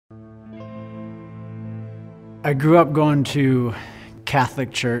I grew up going to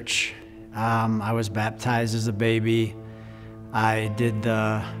Catholic church. I was baptized as a baby. I did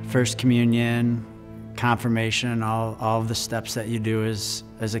the First Communion, confirmation, all of the steps that you do as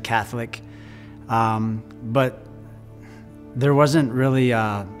a Catholic. But there wasn't really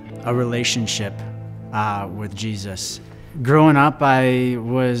a relationship with Jesus. Growing up, I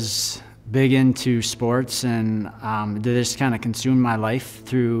was big into sports, and this kind of consumed my life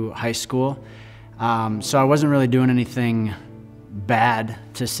through high school. So I wasn't really doing anything bad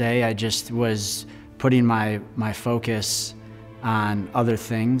to say. I just was putting my focus on other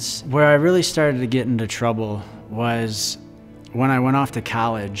things. Where I really started to get into trouble was when I went off to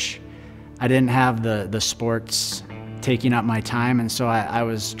college. I didn't have the sports taking up my time, and so I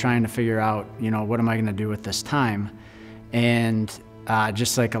was trying to figure out, what am I going to do with this time? And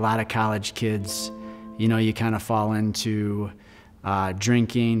just like a lot of college kids, you kind of fall into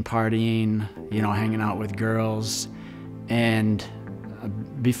drinking, partying, hanging out with girls. And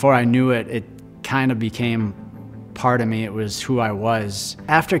before I knew it, it kind of became part of me. It was who I was.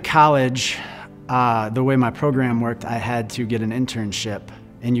 After college, the way my program worked, I had to get an internship,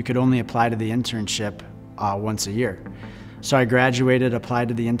 and you could only apply to the internship once a year. So I graduated, applied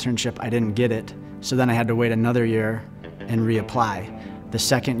to the internship, I didn't get it. So then I had to wait another year and reapply. The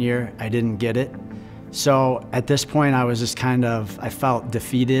second year, I didn't get it. So at this point, I was just I felt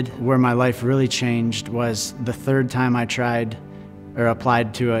defeated. Where my life really changed was the third time I tried or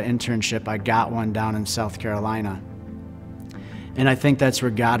applied to an internship. I got one down in South Carolina. And I think that's where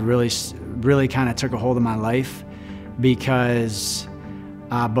God really kind of took a hold of my life, because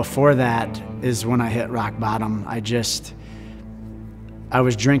before that is when I hit rock bottom. I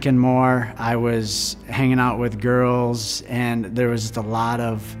was drinking more, I was hanging out with girls, and there was just a lot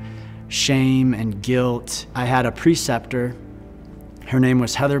of shame and guilt. I had a preceptor, her name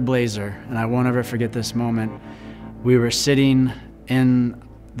was Heather Blazer, and I won't ever forget this moment. We were sitting in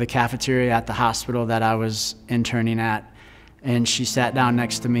the cafeteria at the hospital that I was interning at, and she sat down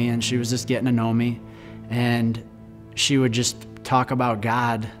next to me, and she was just getting to know me, and she would just talk about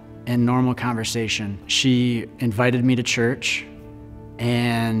God in normal conversation. She invited me to church,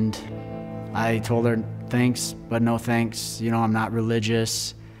 and I told her thanks, but no thanks. I'm not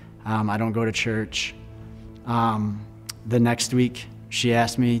religious. I don't go to church. The next week, she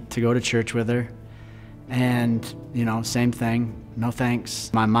asked me to go to church with her, and same thing, no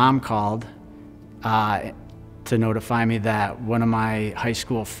thanks. My mom called to notify me that one of my high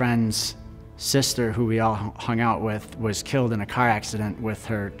school friends' sister, who we all hung out with, was killed in a car accident with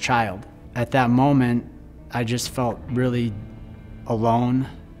her child. At that moment, I just felt really alone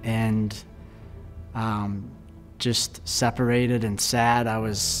and just separated and sad. I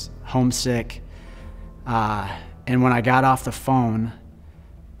was homesick. And when I got off the phone,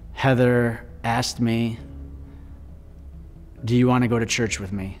 Heather asked me, "Do you want to go to church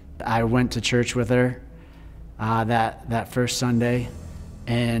with me?" I went to church with her that first Sunday,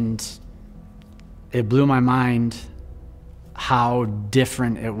 and it blew my mind how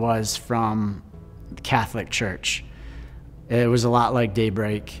different it was from Catholic church. It was a lot like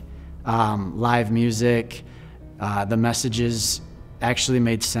Daybreak, live music. The messages actually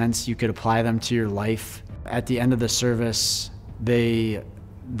made sense. You could apply them to your life. At the end of the service, they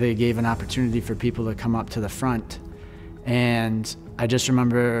gave an opportunity for people to come up to the front. And I just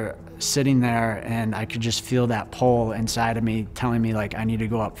remember sitting there, and I could just feel that pull inside of me telling me, I need to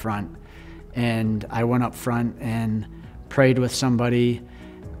go up front. And I went up front and prayed with somebody,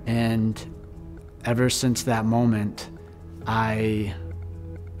 and ever since that moment, I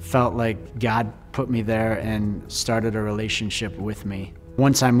felt like God put me there and started a relationship with me.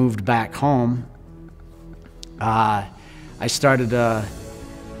 Once I moved back home, I started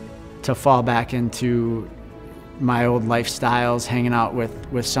to fall back into my old lifestyles, hanging out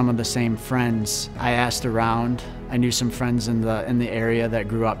with some of the same friends. I asked around. I knew some friends in the area that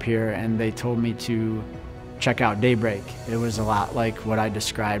grew up here, and they told me to check out Daybreak. It was a lot like what I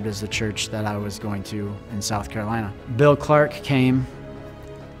described as the church that I was going to in South Carolina. Bill Clark came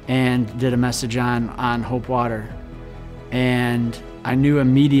and did a message on Hope Water, and I knew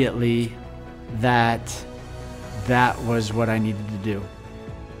immediately that was what I needed to do.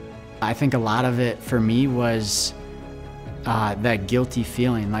 I think a lot of it for me was that guilty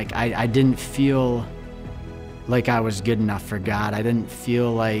feeling. I didn't feel like I was good enough for God. I didn't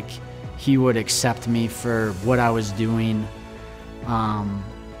feel like He would accept me for what I was doing.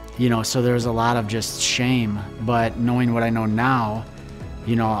 So there was a lot of just shame. But knowing what I know now,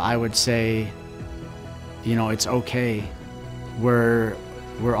 I would say, it's okay. We're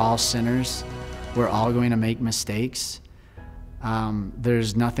all sinners. We're all going to make mistakes.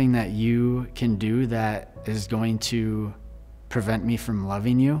 There's nothing that you can do that is going to prevent me from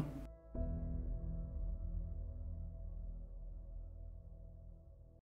loving you.